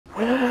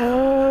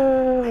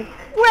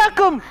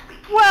Welcome!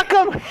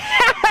 Welcome!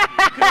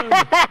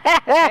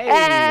 Hey,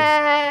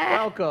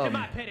 welcome.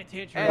 Hey,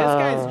 this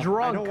guy's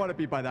drunk. I don't want to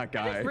be by that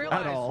guy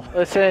at all.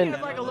 Listen,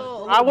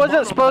 I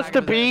wasn't supposed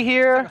to be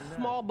here.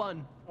 Small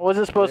bun. I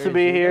wasn't supposed to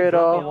be here at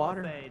all.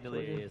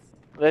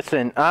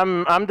 Listen,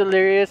 I'm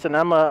delirious and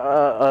I'm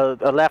a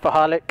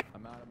laughaholic.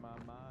 I'm out of my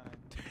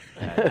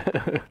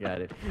mind.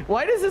 Got it.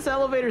 Why does this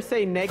elevator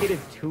say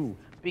 -2?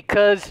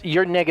 Because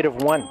you're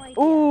 -1.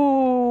 Ooh.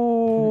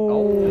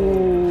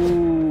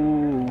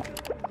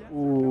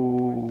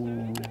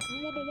 Ooh.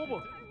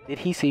 Did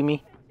he see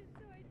me?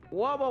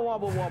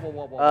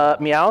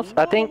 Meows,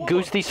 I think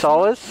Goosty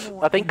saw us.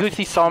 I think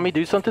Goosty saw me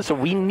do something, so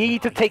we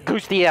need to take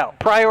Goosty out.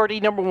 Priority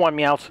number 1,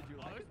 Meows.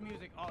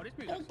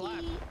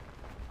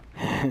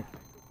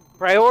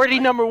 Priority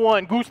number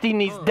 1, Goosty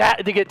needs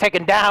to get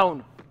taken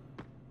down.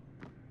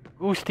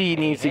 Goosty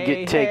needs to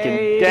get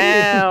taken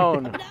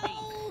down.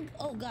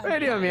 What are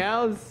you doing,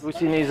 Meows?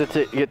 Goosty needs to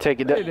get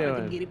taken down. What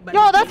are you doing?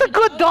 Yo, that's a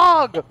good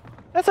dog.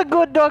 That's a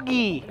good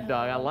doggy.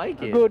 Dog, I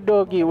like it. Good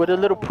doggy with a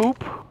little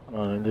poop.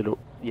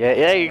 Yeah,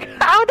 yeah.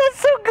 Oh, that's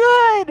so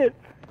good.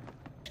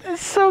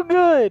 That's so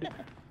good.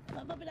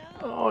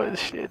 Oh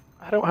shit.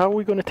 How are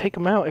we gonna take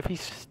him out if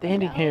he's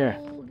standing here?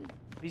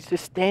 If he's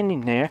just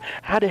standing there.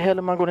 How the hell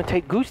am I gonna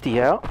take Goosty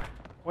out?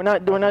 We're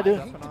not doing.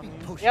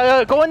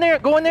 Yeah, go in there.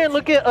 Go in there and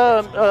look at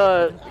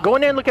go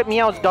in there and look at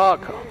Meow's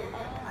dog.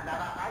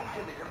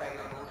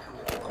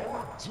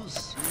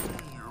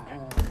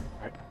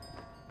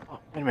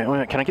 Wait a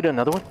minute, can I get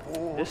another one?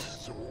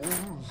 This?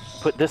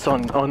 Put this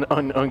on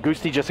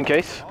Goosty just in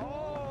case.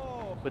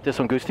 Put this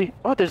on Goosty.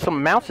 Oh, there's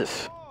some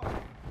mouses.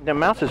 There are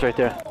mouses right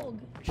there.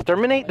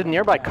 Exterminate the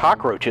nearby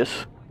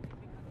cockroaches.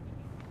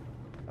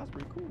 That's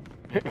pretty cool.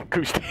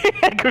 Goosty.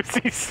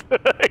 Goosty's.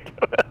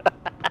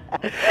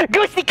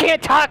 Goosty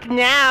can't talk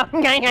now.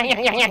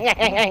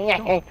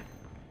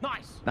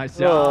 Nice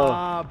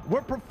job.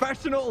 We're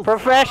professionals.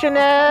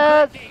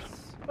 Professionals.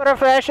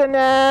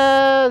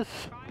 Professionals.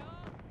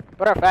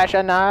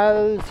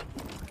 Professionals.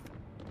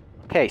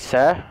 Okay,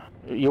 sir.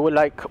 You would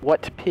like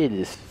what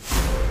pills?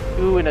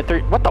 2 and a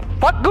 3. What the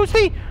fuck,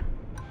 Goosty?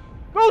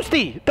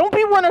 Goosty! Don't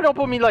be running up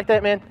on me like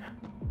that, man.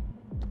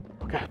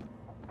 Okay.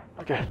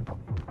 Okay.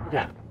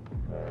 Okay.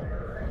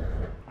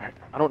 Alright.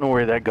 I don't know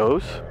where that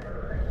goes.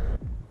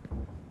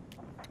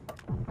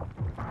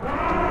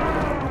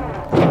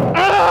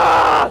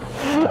 Ah!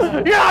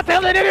 You're not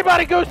telling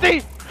anybody,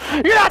 Goosty!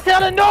 You're not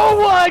telling no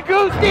one,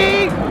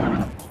 Goosty!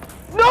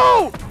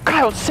 No!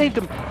 Kyle saved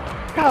him.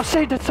 Kyle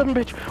saved that son of a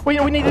bitch. We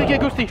need to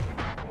get Goosty.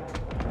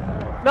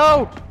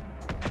 No!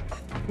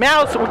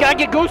 Mouse, we gotta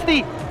get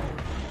Goosty.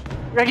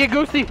 We gotta get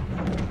Goosty.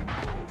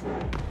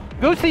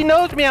 Goosty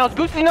knows, Meows.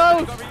 Goosty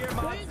knows.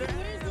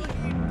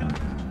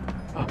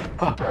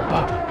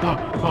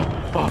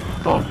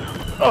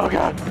 Oh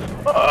god.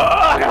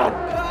 Oh god.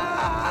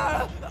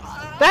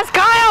 That's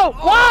Kyle!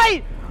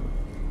 Why?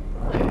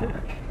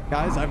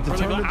 Guys, I've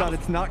determined that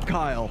it's not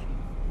Kyle.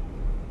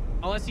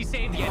 Unless he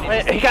saved yet.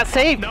 Wait, he got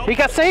saved. No. He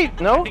got saved.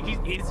 No.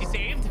 Is he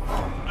saved?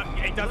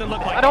 It doesn't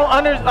look like. I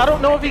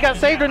don't know if he got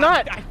saved or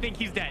not. I think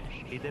he's dead.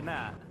 He did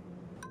not.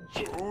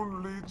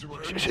 Only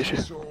 20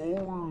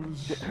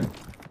 souls.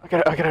 I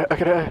gotta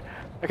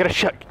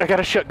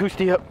shut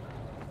Goosty up.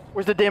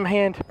 Where's the damn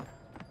hand?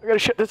 I gotta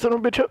shut this son of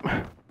a bitch up.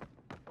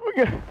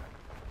 Okay.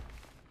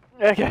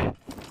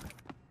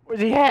 Where's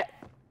he at?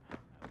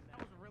 That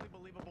was a really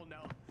believable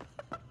no.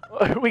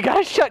 We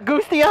gotta shut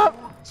Goosty up.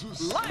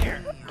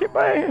 Liar! Get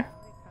by.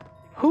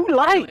 Who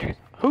lied?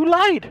 Who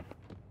lied?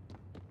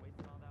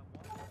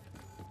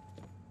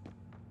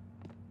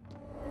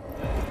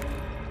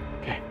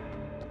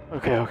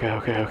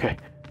 Okay.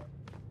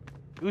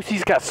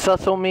 Goosy's got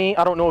sus on me.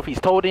 I don't know if he's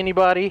told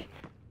anybody.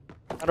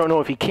 I don't know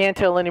if he can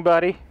tell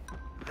anybody.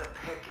 The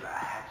peddler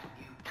has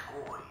new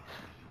toys.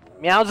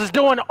 Meows is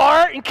doing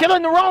art and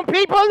killing the wrong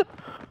people.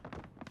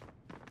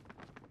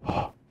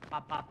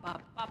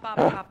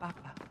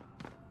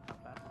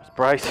 It's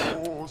Bryce.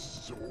 4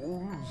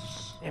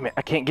 souls. Damn it,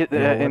 I can't get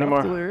that What up,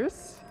 anymore.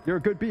 Delirious? You're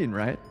a good bean,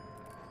 right?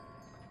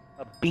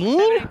 A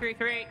bean?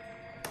 333.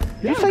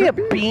 Did you say a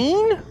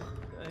bean?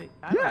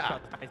 Yeah.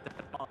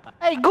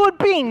 Hey, good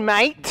bean,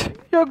 mate.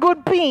 You're a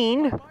good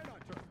bean.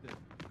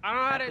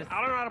 I don't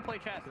know how to play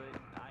chess.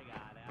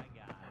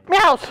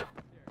 Meows!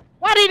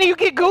 Why didn't you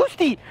get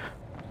Goosty?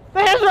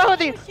 The hell's wrong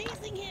with you?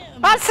 Chasing him.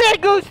 I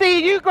said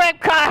Goosty, you grab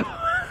Kyle.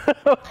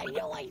 I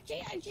know I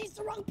chased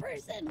the wrong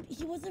person.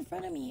 He was in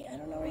front of me. I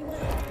don't know where he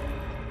went.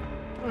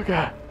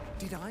 Okay.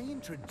 Did I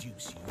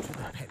introduce you to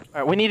the peddler?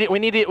 All right, we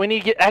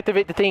need to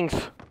activate the things.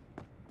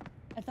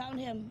 I found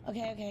him.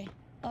 Okay.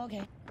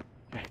 Okay.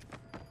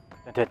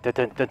 Dun, dun,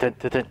 dun, dun, dun,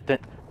 dun, dun.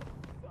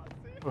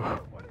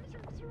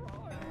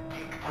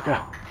 Okay.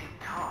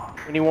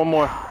 We need one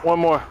more. One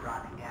more.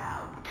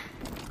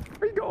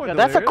 Where you going, Yeah,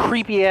 that's a Delirious?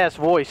 creepy ass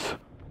voice.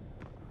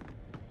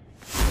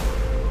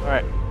 All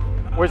right.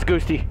 Where's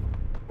Goosty?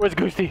 Where's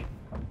Goosty?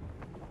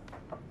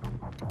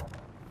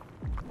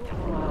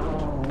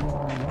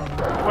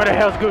 Where the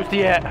hell's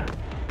Goosty at?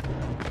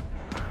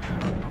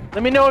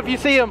 Let me know if you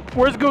see him.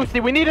 Where's Goosey?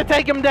 We need to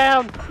take him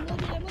down. I'm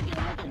looking.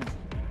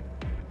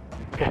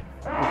 Okay.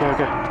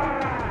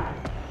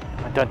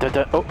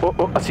 Dun.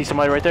 Oh, I see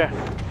somebody right there.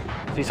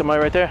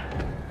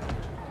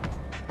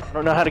 I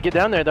don't know how to get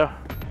down there, though.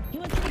 He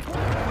went to the corner.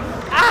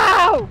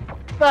 Ow!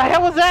 The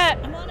hell was that?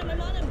 I'm on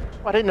him.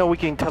 Oh, I didn't know we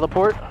can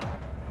teleport.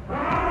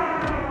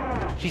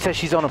 She says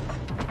she's on him.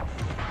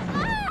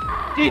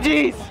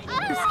 GG's!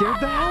 You scared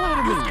the hell out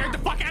of me. Scared the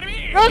fuck out of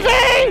me!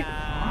 Goosey!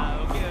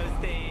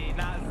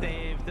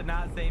 Goosey,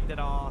 not saved at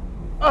all.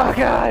 Oh,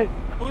 God.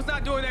 Who's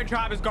not doing their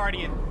job as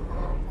guardian?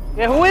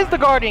 Yeah, who is the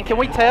guardian? Can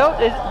we tell?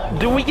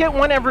 Do we get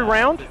one every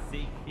round?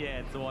 Yeah,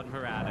 it's one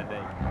per round, I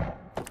think.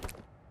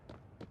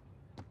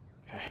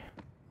 Okay.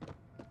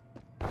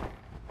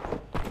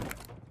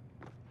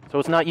 So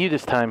it's not you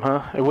this time,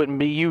 huh? It wouldn't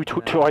be you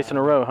twice in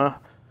a row, huh?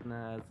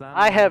 Nah, it's not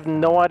I have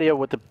no idea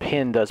what the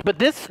pin does, but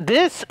this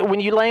when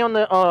you lay on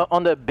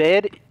the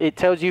bed, it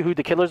tells you who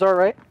the killers are,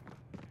 right?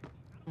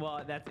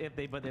 Well, that's if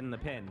they put it in the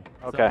pin.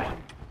 Okay.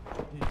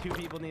 So, 2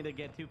 people need to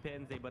get 2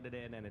 pins, they put it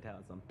in, and it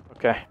tells them.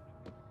 Okay.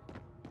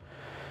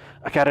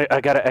 I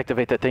gotta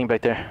activate that thing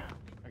back there.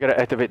 I gotta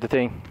activate the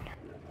thing.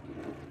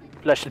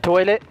 Flush the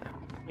toilet,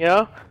 you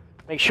know?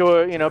 Make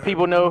sure,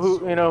 people know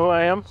who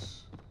I am.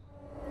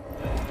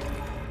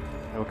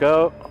 There we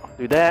go.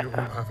 Do that. You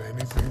don't have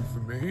anything for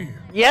me.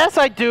 Yes,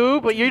 I do,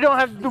 but you don't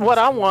have what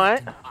I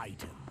want.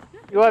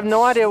 You have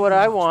no idea what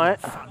I want.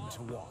 Fun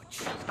to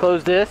watch. Let's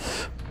close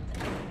this.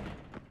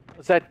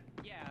 What's that?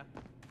 Yeah.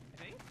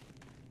 I think.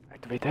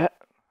 Activate that.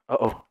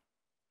 Uh-oh.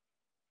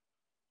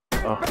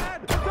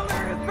 Bad!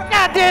 Delirious, bad!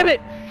 God damn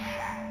it!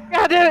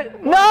 God damn it!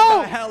 What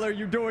No! the hell are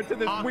you doing to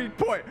this weak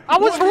point? I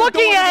was What are you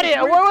looking doing at to it!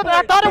 this weak I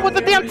point? thought it was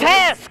a damn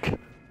task!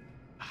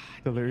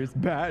 Delirious,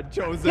 bad,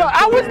 chosen. Yo,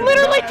 I was Delirious,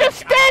 literally bad. just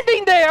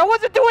standing there! I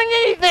wasn't doing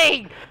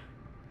anything!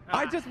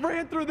 I just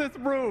ran through this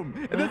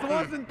room, and this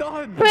wasn't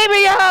done. Pick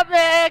me up,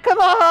 man! Come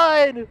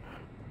on!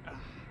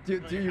 Do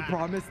you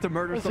promise to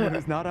murder someone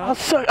who's not I'll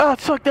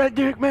us? suck that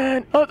dick,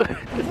 man! Y'all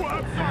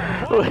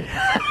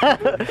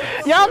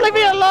leave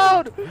me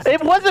alone!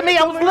 It wasn't me,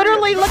 I was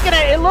literally looking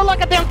at it. It looked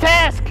like a damn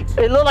task!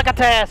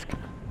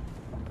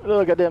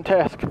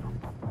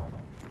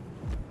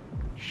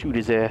 Shoot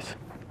his ass.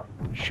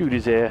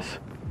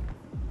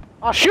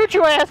 I'll shoot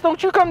your ass!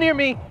 Don't you come near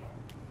me!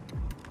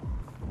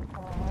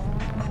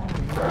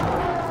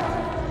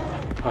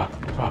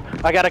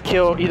 I gotta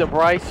kill either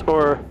Bryce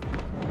or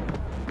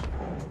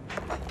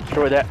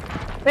destroy that.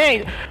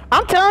 Man,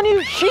 I'm telling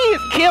you, she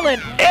is killing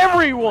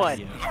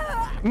everyone.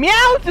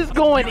 Meows is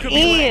going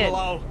in.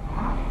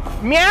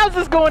 Meows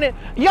is going in.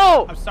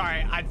 Yo, I'm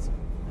sorry.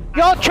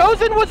 yo,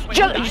 Chosen was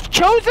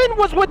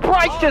with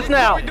Bryce just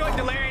now.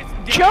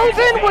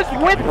 Chosen was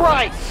with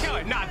Bryce.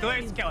 Nah,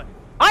 Delirious is killer.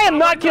 I am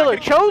not killer.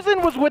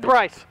 Chosen was with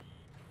Bryce.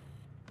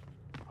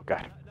 Oh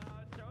God.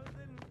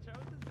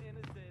 Chosen's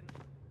innocent.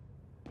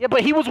 Yeah,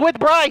 but he was with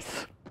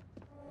Bryce.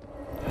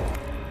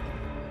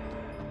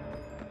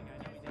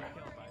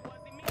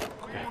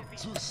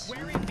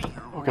 Where is he?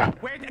 Oh God.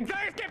 Where?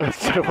 Delirious, get back!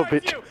 Son of a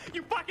bitch.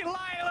 You fucking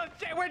lying little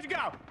shit! Where'd you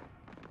go?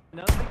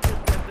 Nothing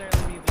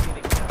necessarily means you're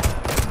getting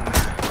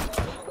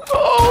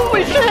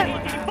Holy shit!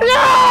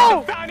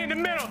 No! Found in the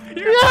middle.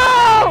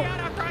 No!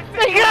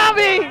 They got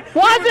me!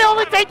 Why does it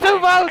only take 2 You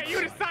votes?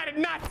 decided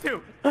not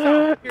to.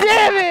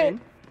 Damn it!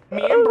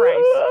 Me and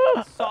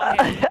Bryce saw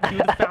him do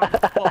the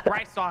fountain. Well,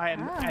 Bryce saw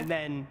him and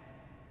then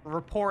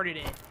reported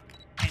it.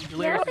 And Yeah, I Delirious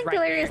don't was think right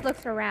Delirious there.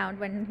 looks around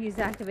when he's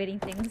activating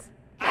things.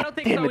 I don't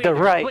think Damn so it, they're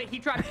either. right. Wait, he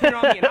tried to turn it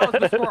on me and I was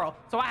the squirrel,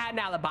 so I had an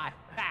alibi.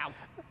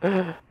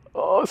 Bow.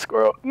 Oh,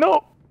 squirrel.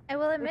 No! I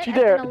will admit, Don't you I've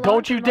been dare. alone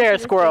Don't for you most dare, of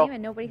this squirrel. game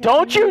and nobody has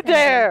Don't seen you anything.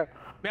 dare!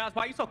 Meows,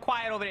 why are you so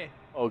quiet over there?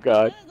 Oh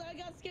God. Because I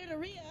got scared of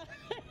Rhea.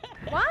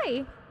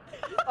 Why?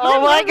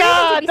 Oh my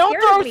God! Don't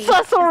throw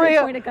sus on Point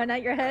Rhea! a gun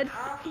at your head. Yeah,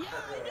 I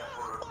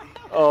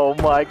know. Oh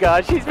my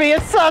God, she's being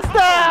sussed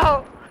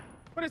out!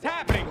 What is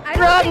happening? I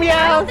Drop don't, me think,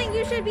 I out. don't think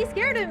you should be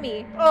scared of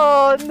me.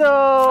 Oh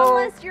no!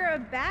 Unless you're a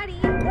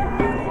baddie.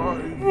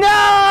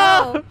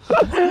 No! Oh.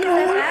 Is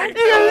that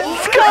You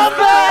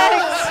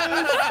scumbags!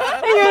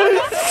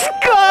 You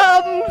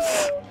scums!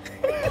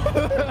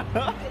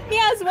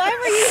 Meows, why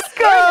were you Scum!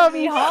 scared of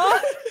me, huh?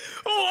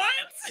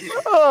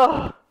 What?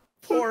 Oh.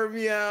 Poor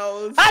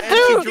Meows. I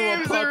do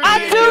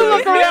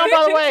look around,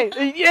 by the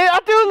way. Yeah, I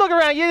do look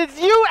around. It's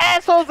you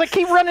assholes that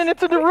keep running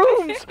into the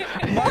rooms.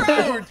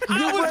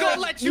 I was gonna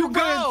let you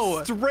go.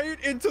 Ran straight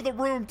into the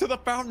room to the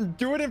fountain,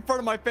 do it in front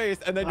of my face,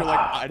 and then you're like,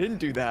 I didn't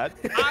do that.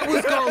 I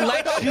was gonna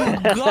let you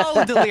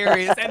go,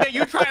 Delirious, and then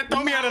you try to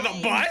throw me under the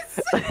bus?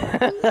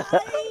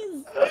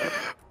 Nice.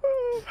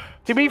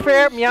 To be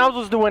fair, Meows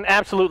was doing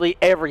absolutely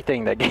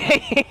everything that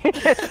game.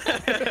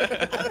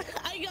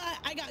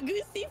 I got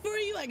Goosey for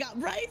you. I got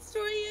Bryce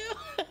for you.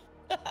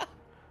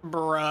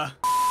 Bruh.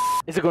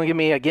 Is it going to give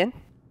me again?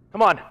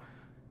 Come on.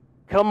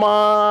 Come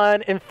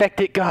on,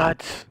 infected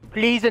gods.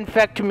 Please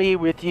infect me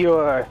with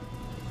your...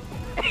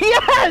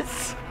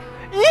 Yes!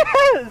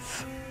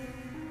 Yes!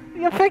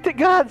 The infected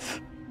gods.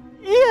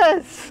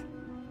 Yes!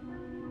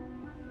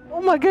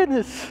 Oh my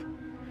goodness.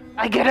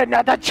 I get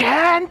another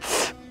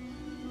chance.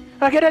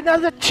 I get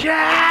another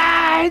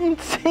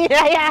chance!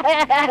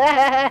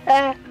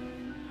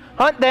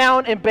 Hunt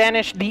down and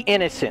banish the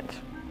innocent.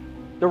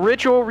 The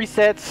ritual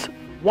resets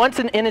once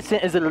an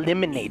innocent is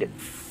eliminated.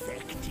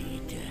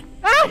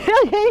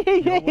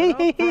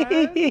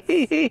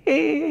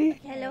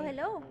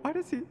 Hello. Why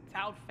does he?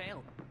 Town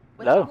failed.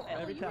 Hello.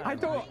 I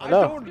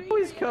don't.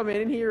 Always come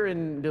in here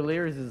and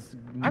Delirious is.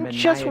 I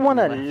just want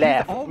to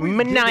laugh Always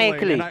maniacally.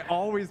 giggling, and I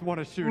always want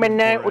to shoot him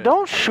for it.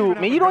 Don't shoot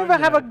me. You don't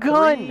even have a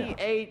gun.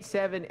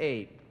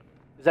 3878.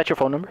 Is that your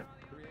phone number?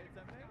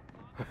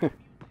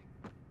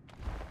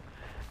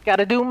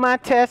 Gotta do my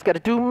task. Gotta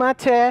do my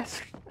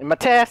task. And my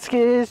task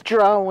is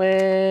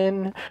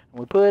drawing.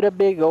 We put a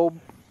big old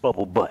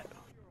bubble butt.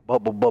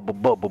 Bubble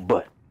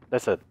butt.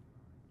 That's a. It's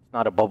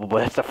not a bubble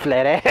butt. That's a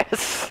flat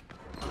ass.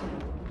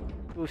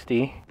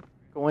 Goosty,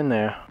 go in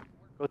there.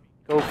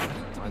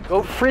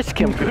 Go frisk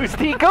him,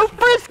 Goosty. Go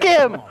frisk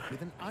him.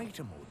 With an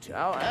item or two.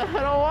 I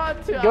don't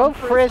want to. Go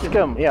frisk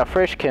him. Yeah,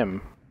 frisk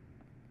him.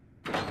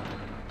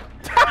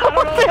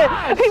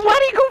 Why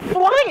did he go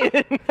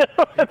flying? I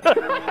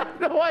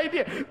have no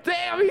idea.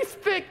 Damn, he's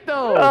thick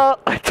though.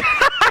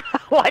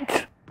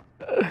 What?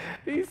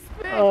 He's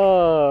thick. He's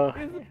a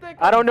thick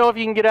I don't know if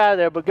you can get out of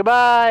there, but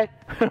goodbye.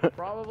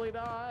 Probably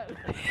not.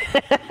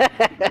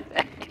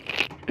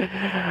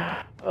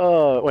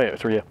 Wait,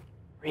 it's Rhea.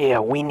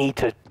 Rhea, we need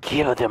to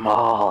kill them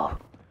all.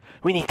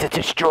 We need to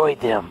destroy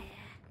them.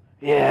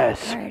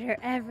 Yes. Murder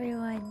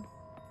everyone.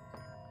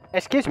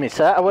 Excuse me,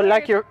 sir. I would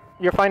like your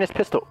finest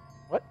pistol.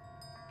 What?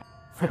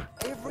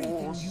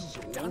 Everything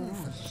you've done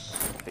for me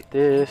Take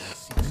this.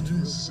 seems to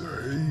be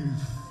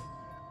safe.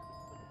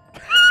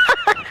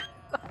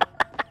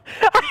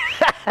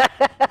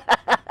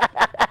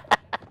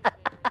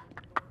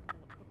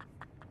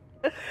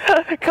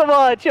 Come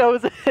on,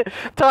 Chosen.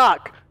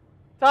 Talk,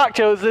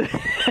 Chosen.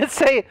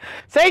 say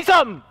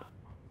something.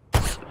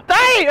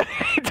 Hey!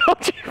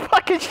 Don't you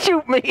fucking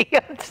shoot me.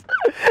 Yo,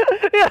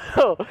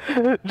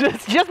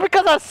 just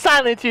because I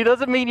silence you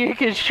doesn't mean you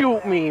can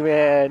shoot me,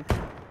 man.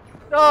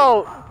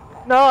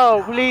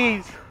 No,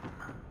 please.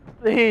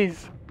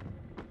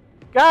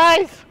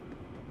 Guys,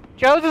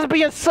 Chosen's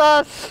being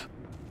sus.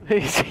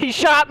 He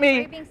shot Are you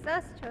me. being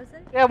sus,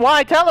 Chosen? Yeah,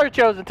 why? Tell her,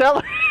 Chosen. Tell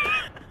her.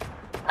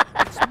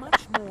 It's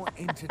much more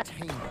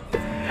entertaining.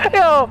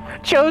 Yo,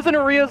 Chosen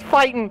and Rhea's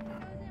fighting.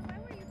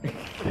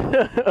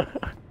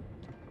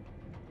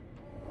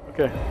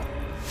 Okay.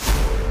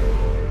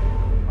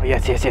 Oh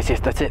yes.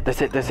 That's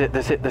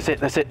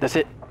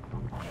it.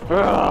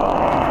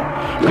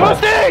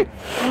 Goosty!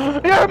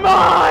 You're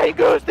mine,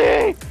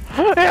 Goosty!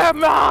 You're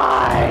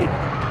mine!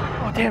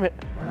 Oh damn it!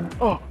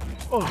 Oh.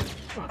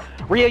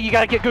 Rhea, you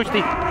gotta get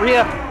Goosty.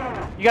 Rhea,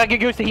 you gotta get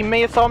Goosty. He may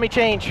have saw me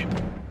change.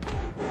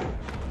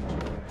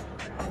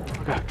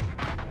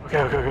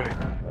 Okay.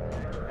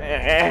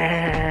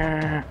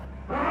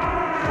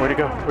 Where'd he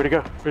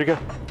go?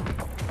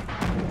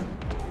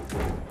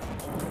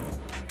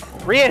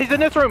 Rhea, he's in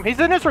this room.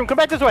 Come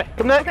back this way.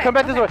 Come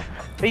back this way.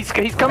 He's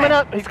coming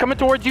up. He's coming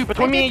towards you,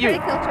 between me and you. I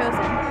did try to kill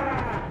Chosen.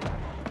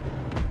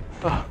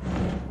 Oh.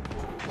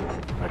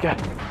 Okay.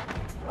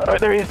 Alright,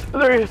 there he is.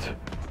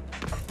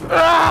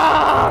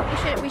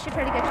 Ah! We should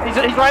try to get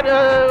Chosen. He's right,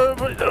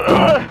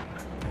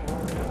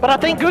 but I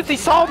think Goosey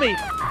saw me.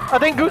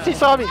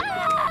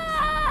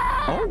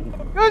 Oh,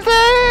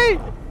 Goosey!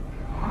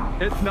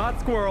 it's not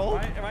Squirrel.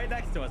 Right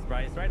next to us,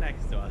 Bryce. Right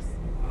next to us.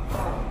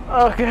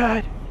 Oh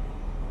god.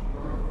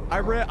 I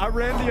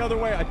ran the other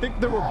way. I think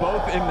they were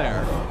both in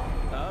there.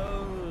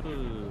 Oh.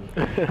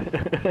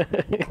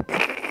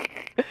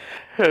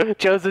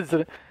 Chosen's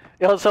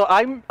so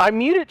I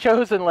muted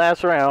Chosen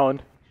last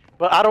round,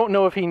 but I don't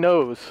know if he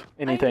knows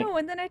anything. I know,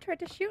 and then I tried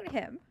to shoot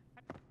him.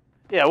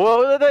 Yeah,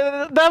 well,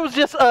 that was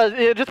just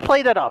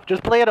play that off.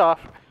 Just play it off.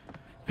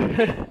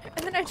 And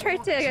then I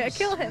tried to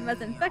kill him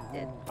as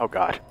infected. Oh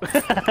god. Be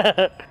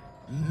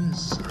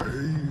safe.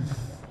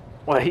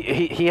 Well,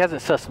 he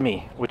hasn't sussed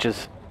me, which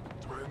is.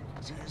 20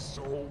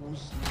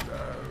 souls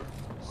left.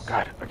 Oh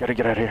god, I gotta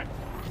get out of here.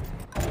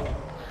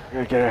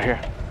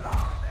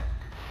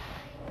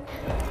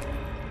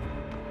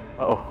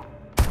 Uh-oh.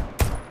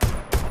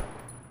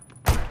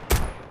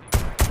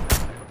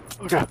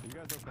 Oh god.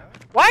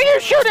 Why are you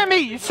shooting at me,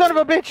 you son of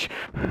a bitch?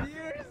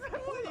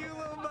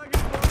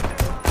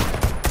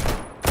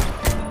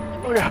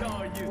 Oh god.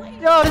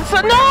 Yo, this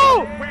is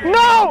no!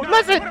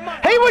 Listen!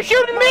 He was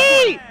shooting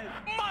me!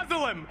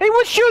 Muzzle him! He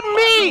was shooting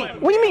me!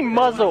 What do you mean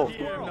muzzle?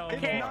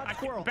 Okay,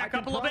 back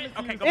up a little bit.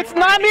 Okay, go It's for it.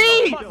 not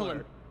me! Muzzle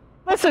him.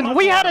 Listen,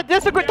 we had a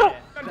disagreement. Don't.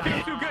 Too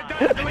good,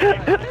 doesn't do it.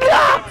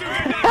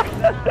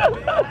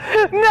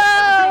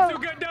 No! Too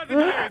good, doesn't do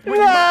it.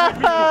 No!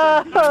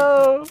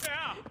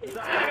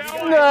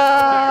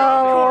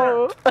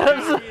 No!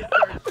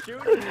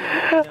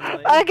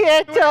 I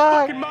can't Fucking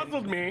talk.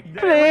 muzzled me.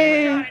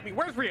 Please.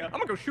 Where's Rhea? I'm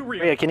gonna go shoot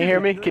Rhea. Rhea, can you hear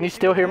me? Can you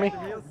still hear me?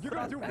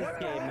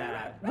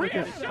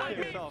 Rhea shot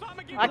me.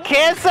 I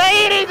can't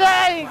say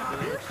anything.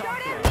 Who shot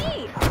at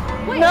me?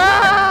 Wait, No!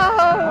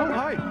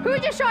 Hi. who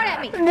just shot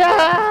at me? No!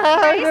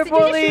 Bryce, The did you just shoot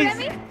bullies! at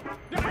me?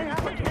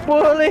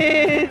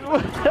 Bullies!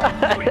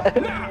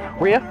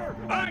 Rhea?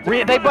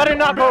 Rhea, they better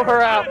not vote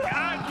her out.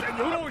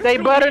 They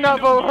better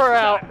not vote her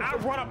out.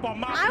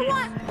 I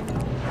want.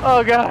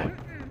 Oh god.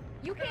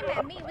 You came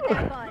at me with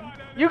that gun.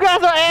 You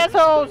guys are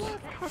assholes.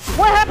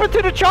 What happened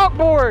to the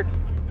chalkboard?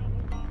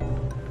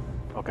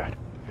 Oh god.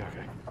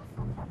 Okay.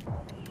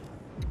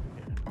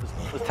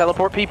 Let's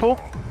teleport people.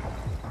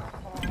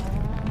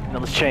 Now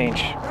let's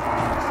change.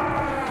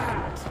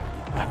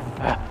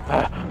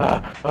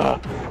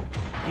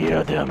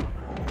 Heal them.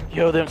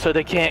 Heal them so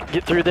they can't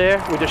get through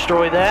there. We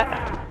destroy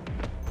that.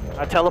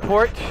 I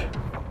teleport.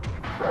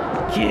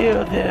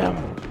 Kill them.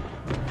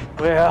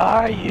 Where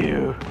are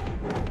you?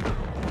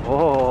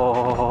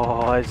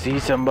 Oh, I see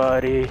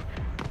somebody.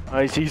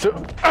 I see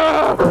some.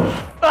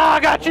 I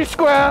got you,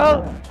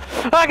 squirrel.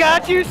 I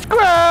got you,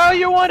 squirrel.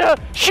 You wanna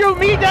shoot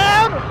me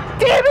down?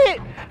 Damn it!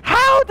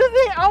 How do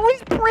they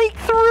always break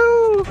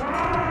through?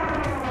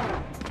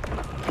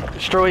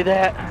 Destroy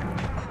that.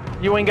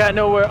 You ain't got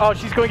nowhere. Oh,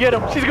 she's gonna get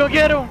him. She's gonna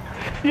get him.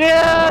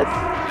 Yes!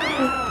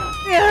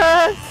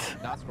 Yes!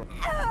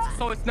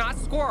 So it's not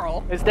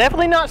squirrel. It's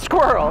definitely not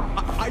squirrel.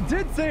 I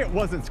did say it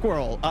wasn't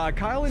squirrel.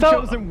 Kyle and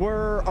So- Chosen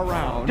were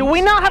around. Do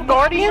we not have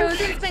guardians?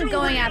 Chosen's been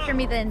going after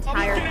me the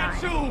entire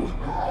time.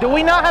 Do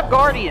we not have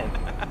guardian?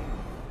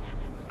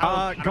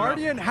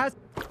 Guardian has.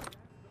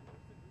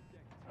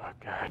 Oh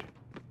god.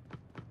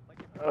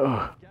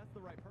 Oh.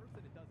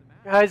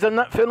 Guys, I'm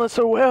not feeling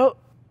so well.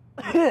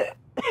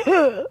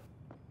 You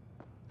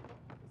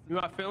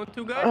not feeling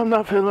too good? I'm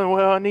not feeling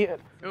well. I need.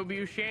 It would be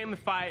a shame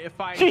if I.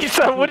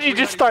 Jeez, what did you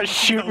just start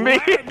shooting me?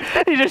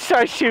 You just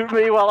started shooting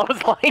me while I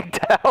was lying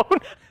down.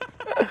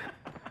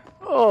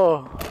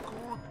 Oh.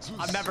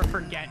 I'll never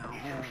forget.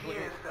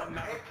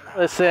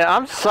 Listen,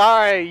 I'm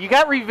sorry. You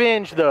got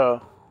revenge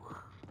though.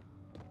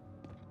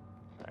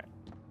 Right.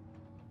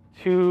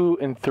 2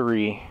 and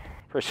 3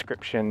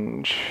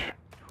 prescriptions.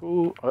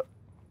 Who's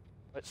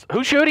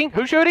shooting?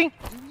 Who's shooting?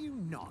 Do you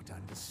not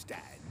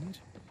understand?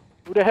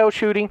 Who the hell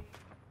shooting?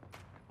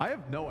 I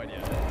have no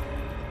idea.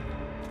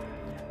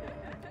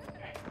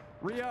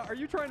 Rhea, are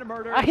you trying to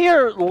murder? I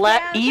hear I'm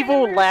trying to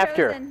evil murder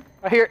laughter. Chosen.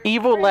 I hear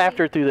evil Crazy.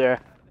 laughter through there.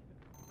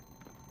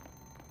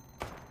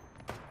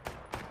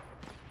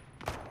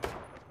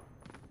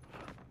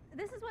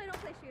 This is why I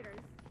don't play shooters.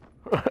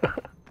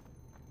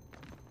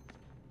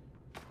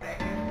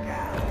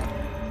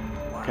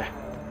 Okay.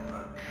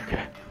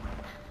 Okay.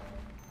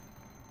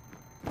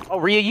 Oh,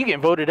 Rhea, you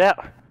getting voted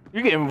out.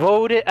 You're getting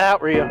voted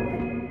out, Rhea.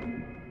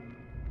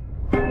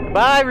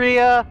 Bye,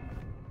 Rhea.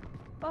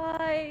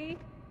 Bye.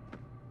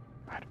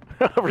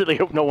 I really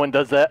hope no one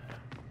does that.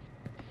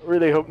 I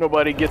really hope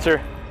nobody gets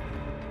her.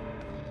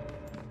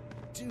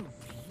 Do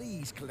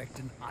please collect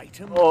an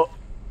item. Oh,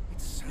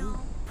 It's so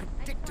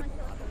predictable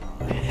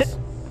otherwise.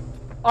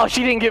 oh,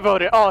 she didn't get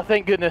voted. Oh,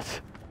 thank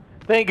goodness.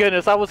 Thank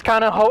goodness. I was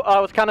kind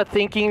of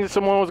thinking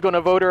someone was going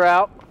to vote her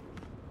out.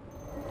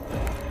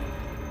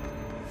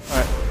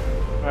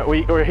 All right,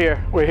 we're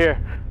here. We're here.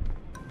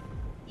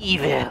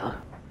 Evil.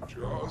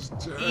 Just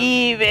tell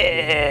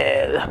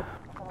Evil.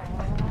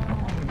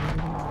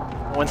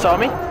 No one saw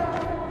me?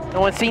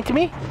 No one seen to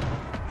me?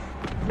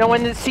 No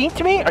one has seen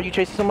to me? Are you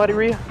chasing somebody,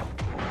 Rhea?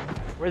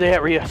 Where they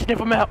at, Rhea? Sniff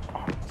them out.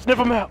 Sniff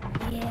them out.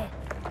 Yeah.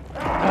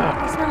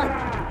 They smell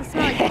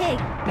like pig.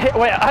 Hey,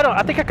 wait,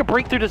 I think I could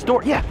break through this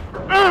door. Yeah.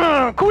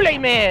 Kool-Aid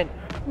Man.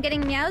 I'm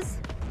getting meows.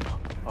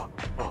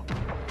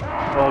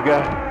 Oh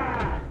god.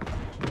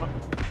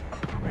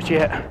 Where's she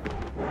at?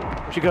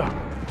 Where'd she go?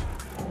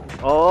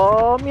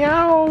 Oh,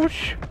 meows.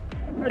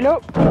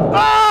 Hello. Oh,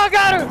 I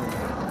got her.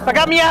 I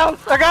got meows.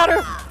 I got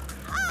her.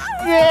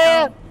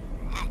 Yeah.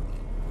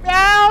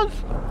 Meows.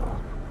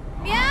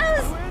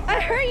 Meows! I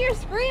heard you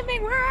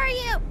screaming. Where are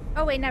you?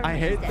 Oh wait, never I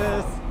mind. hate she's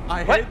dead. this.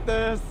 I What? hate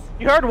this.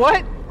 You heard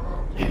what?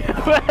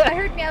 I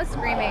heard meows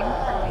screaming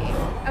from me.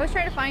 I was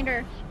trying to find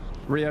her.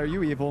 Rhea, are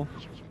you evil?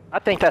 I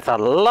think that's a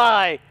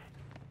lie.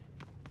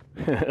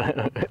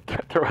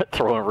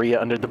 Throwing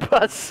Rhea under the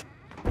bus.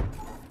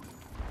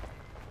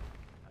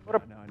 No.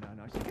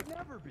 She could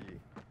never be.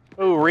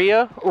 Oh,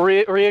 Rhea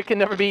can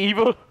never be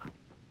evil.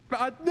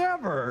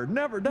 Never,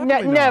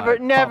 definitely Never,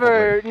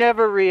 not.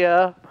 never,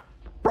 Rhea.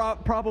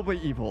 Probably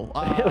evil. Do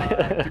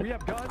we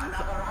have guns?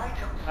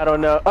 I don't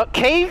know.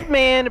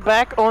 Caveman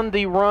back on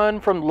the run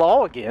from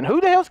law again.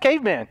 Who the hell's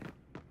Caveman?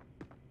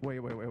 Wait.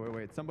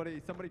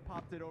 Somebody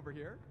popped it over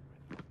here.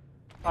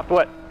 Popped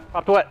what?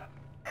 Popped what?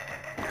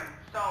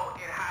 So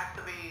it has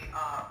to be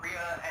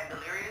Rhea and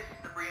Delirious.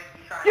 The Brians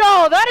you trying.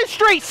 Yo, that is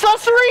straight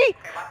sussery.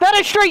 That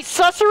is straight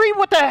sussery.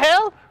 What the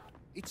hell?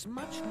 It's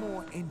much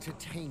more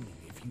entertaining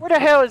if you. Where the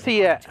hell is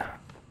he at?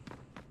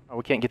 Oh,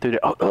 we can't get through there.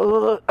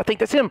 Oh, I think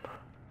that's him.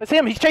 That's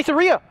him. He's chasing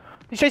Rhea.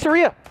 He's chasing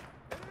Rhea.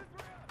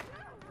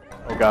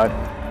 Oh god.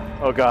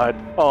 Oh god.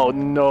 Oh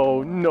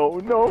no. No.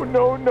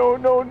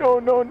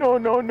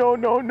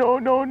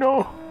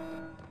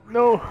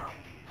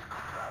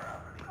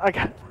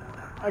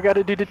 I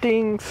gotta do the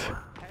things. Hey,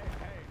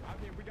 I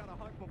mean, we gotta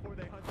hunt before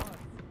they hunt us.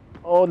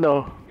 Oh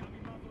no.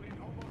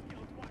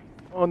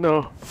 Oh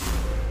no.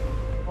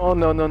 Oh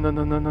no.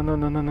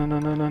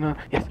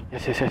 Yes.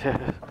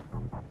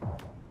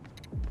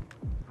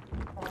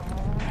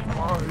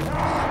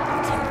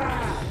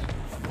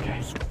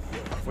 Okay.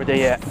 Where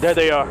they at? There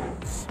they are.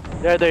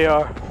 There they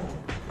are.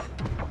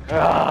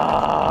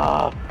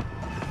 Ah.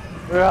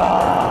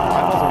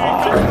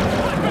 Ah.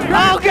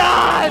 Oh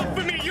God!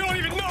 You don't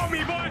even know me,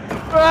 bud.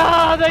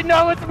 Ah, they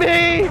know it's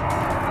me!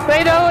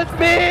 They know it's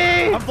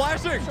me! I'm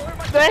flashing.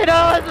 They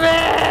know it's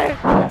me!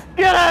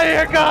 Get out of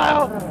here,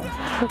 Kyle!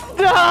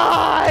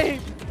 Die!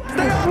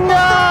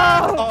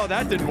 No! Oh,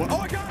 that didn't work. Oh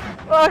my God!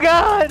 Oh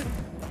God!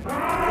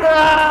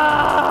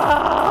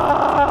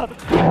 Ah!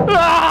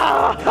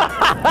 Ah!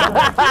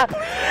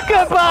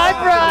 Goodbye,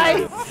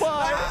 Bryce!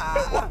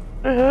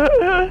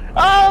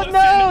 Oh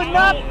no,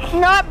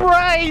 not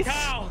Bryce!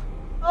 Kyle,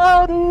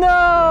 Oh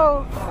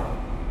no!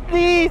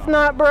 Please,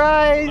 not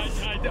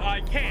Bryce!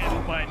 I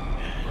can, but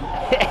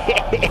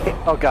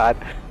Oh God!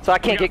 So I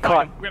can't get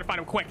caught. We gotta find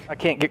him quick. I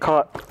can't get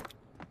caught.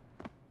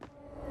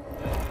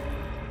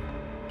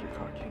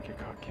 Can't get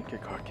caught. Can't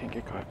get caught. Can't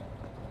get caught.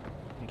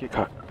 Can't get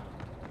caught.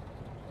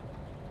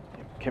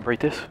 Can't break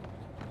this.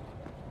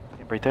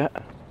 Can't break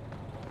that.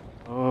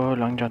 Oh,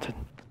 Long Johnson.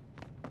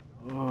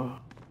 Oh,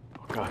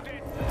 oh God.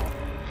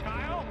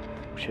 Kyle,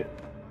 Oh shit.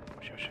 Oh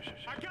shit. Shit.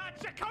 I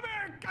got you. Come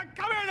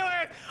here,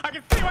 Delirious. I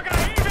can see what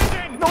kind of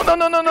vision. No!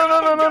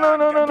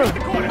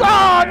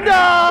 Oh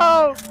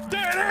no!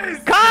 There it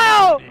is.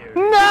 Kyle!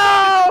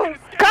 No!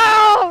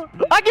 Kyle!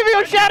 I'll give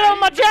you a shout out on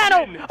my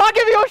channel! I'll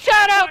give you a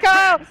shout out,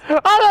 Kyle!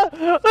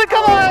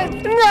 Come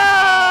on!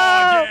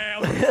 No!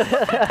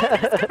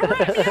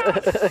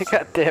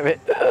 God damn it.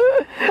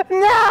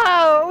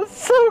 No!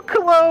 So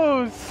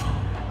close!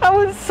 I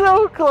was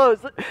so close.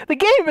 The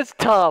game is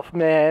tough,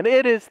 man.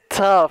 It is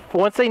tough.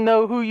 Once they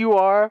know who you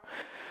are.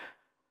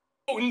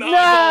 Oh,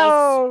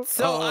 No!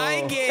 So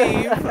I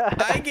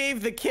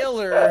gave the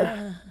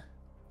killer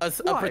a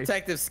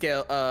protective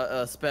spell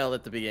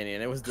at the beginning,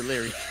 and it was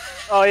Delirious.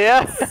 Oh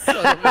yeah?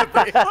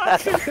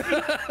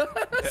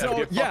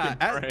 So yeah,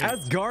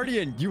 as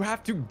Guardian, you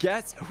have to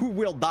guess who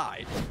will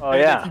die. Oh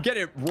And yeah. if you get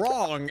it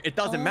wrong, it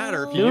doesn't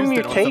matter if you New used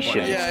it on mutation.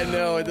 somebody. Yeah, I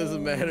know, it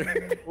doesn't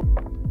matter.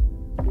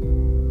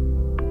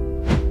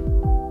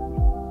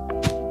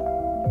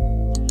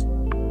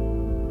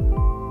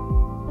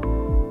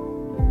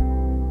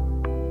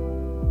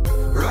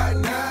 Right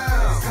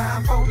now, it's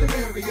time for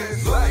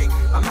delirious. Like,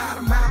 I'm out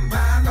of my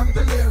mind, I'm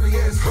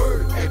delirious.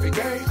 Hurt every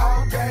day,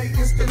 all day,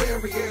 it's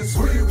delirious.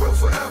 We will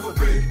forever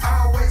be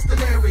always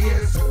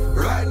delirious.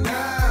 Right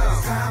now,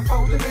 it's time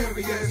for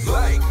delirious.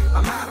 Like,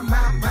 I'm out of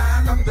my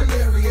mind, I'm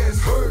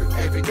delirious. Hurt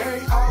every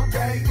day, all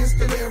day, it's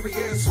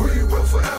delirious. We will forever